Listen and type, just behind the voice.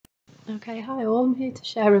Okay, hi all. I'm here to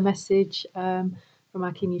share a message from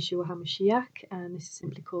our King YESHUA HaMashiach, and this is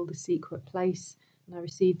simply called The Secret Place. And I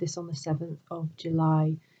received this on the 7th of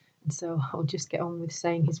July. And so I'll just get on with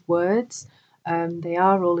saying his words. They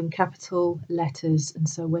are all in capital letters, and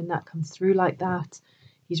so when that comes through like that,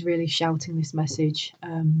 he's really shouting this message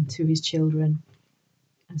to his children.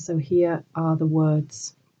 And so here are the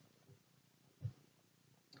words.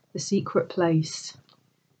 The Secret Place.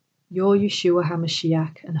 You're YESHUA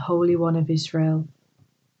HaMashiach and Holy One of Israel,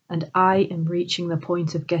 and I am reaching the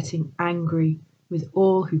point of getting angry with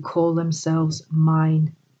all who call themselves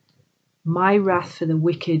mine. My wrath for the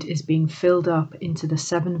wicked is being filled up into the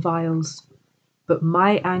 7 vials, but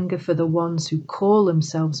my anger for the ones who call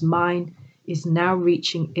themselves mine is now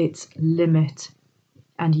reaching its limit.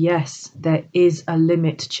 And yes, there is a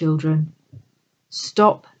limit, children.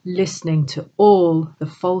 Stop listening to all the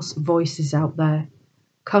false voices out there.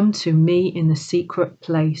 Come to me in the secret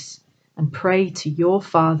place and pray to your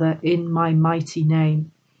Father in my mighty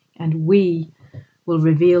name, and we will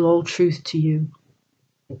reveal all truth to you.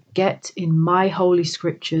 Get in my holy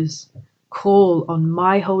scriptures, call on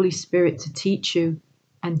my Holy Spirit to teach you,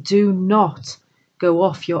 and do not go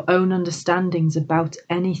off your own understandings about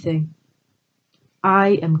anything.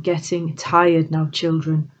 I am getting tired now,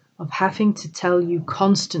 children, of having to tell you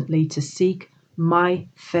constantly to seek my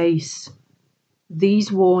face.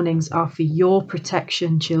 These warnings are for your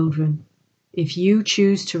protection, children. If you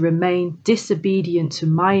choose to remain disobedient to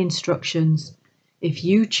my instructions, if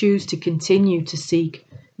you choose to continue to seek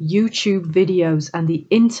YouTube videos and the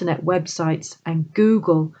internet websites and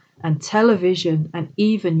Google and television and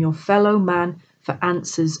even your fellow man for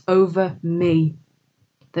answers over me,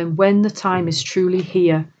 then when the time is truly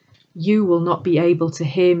here, you will not be able to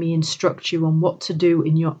hear me instruct you on what to do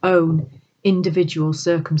in your own individual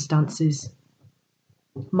circumstances.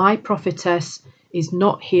 My prophetess is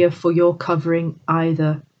not here for your covering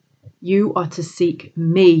either. You are to seek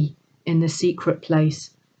me in the secret place,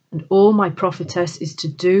 and all my prophetess is to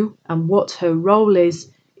do, and what her role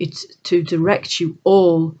is, it's to direct you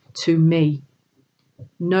all to me.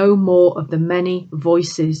 No more of the many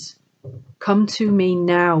voices. Come to me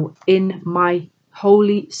now in my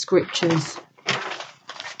holy scriptures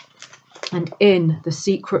and in the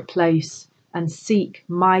secret place, and seek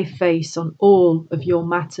my face on all of your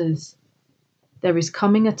matters. There is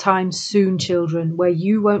coming a time soon, children, where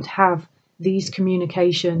you won't have these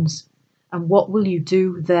communications. And what will you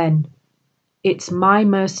do then? It's my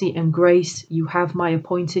mercy and grace you have my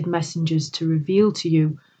appointed messengers to reveal to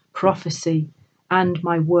you prophecy and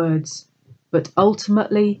my words. But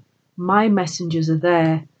ultimately, my messengers are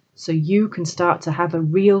there so you can start to have a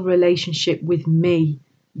real relationship with me,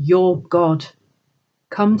 your God.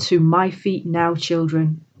 Come to my feet now,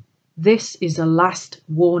 children. This is a last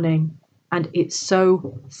warning, and it's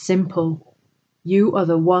so simple. You are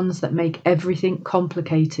the ones that make everything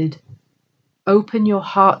complicated. Open your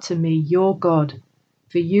heart to me, your God,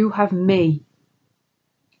 for you have me.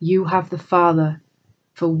 You have the Father,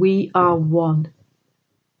 for we are one.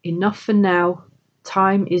 Enough for now.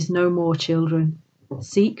 Time is no more, children.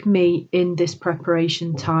 Seek me in this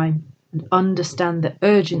preparation time and understand the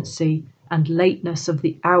urgency and lateness of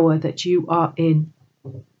the hour that you are in.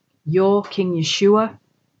 Your King YESHUA,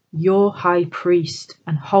 your High Priest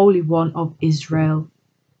and Holy One of Israel.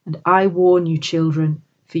 And I warn you, children,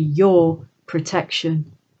 for your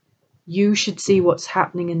protection. You should see what's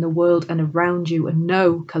happening in the world and around you and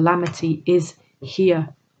know calamity is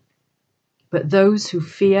here. But those who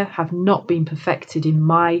fear have not been perfected in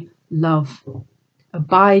my love.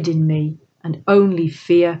 Abide in me and only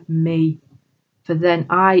fear me, for then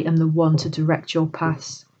I am the one to direct your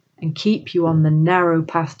paths and keep you on the narrow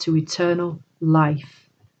path to eternal life.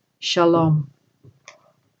 Shalom.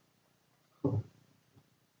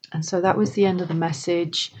 And so that was the end of the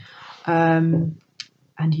message. And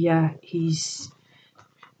yeah, he's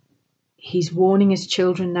warning his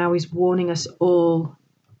children now. He's warning us all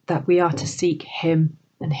that we are to seek him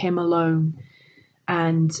and him alone.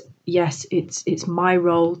 And yes, it's my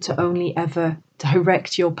role to only ever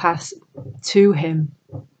direct your path to him.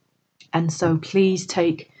 And so please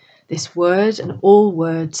take this word and all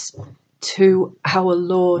words to our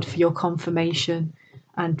Lord for your confirmation,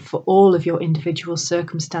 and for all of your individual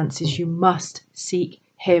circumstances. You must seek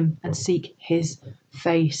him and seek his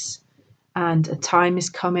face. And a time is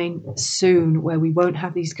coming soon where we won't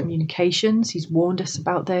have these communications. He's warned us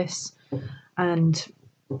about this, and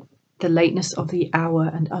the lateness of the hour,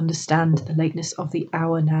 and understand the lateness of the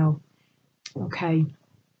hour now. Okay,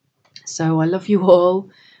 so I love you all,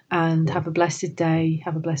 and have a blessed day.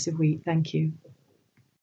 Have a blessed week. Thank you.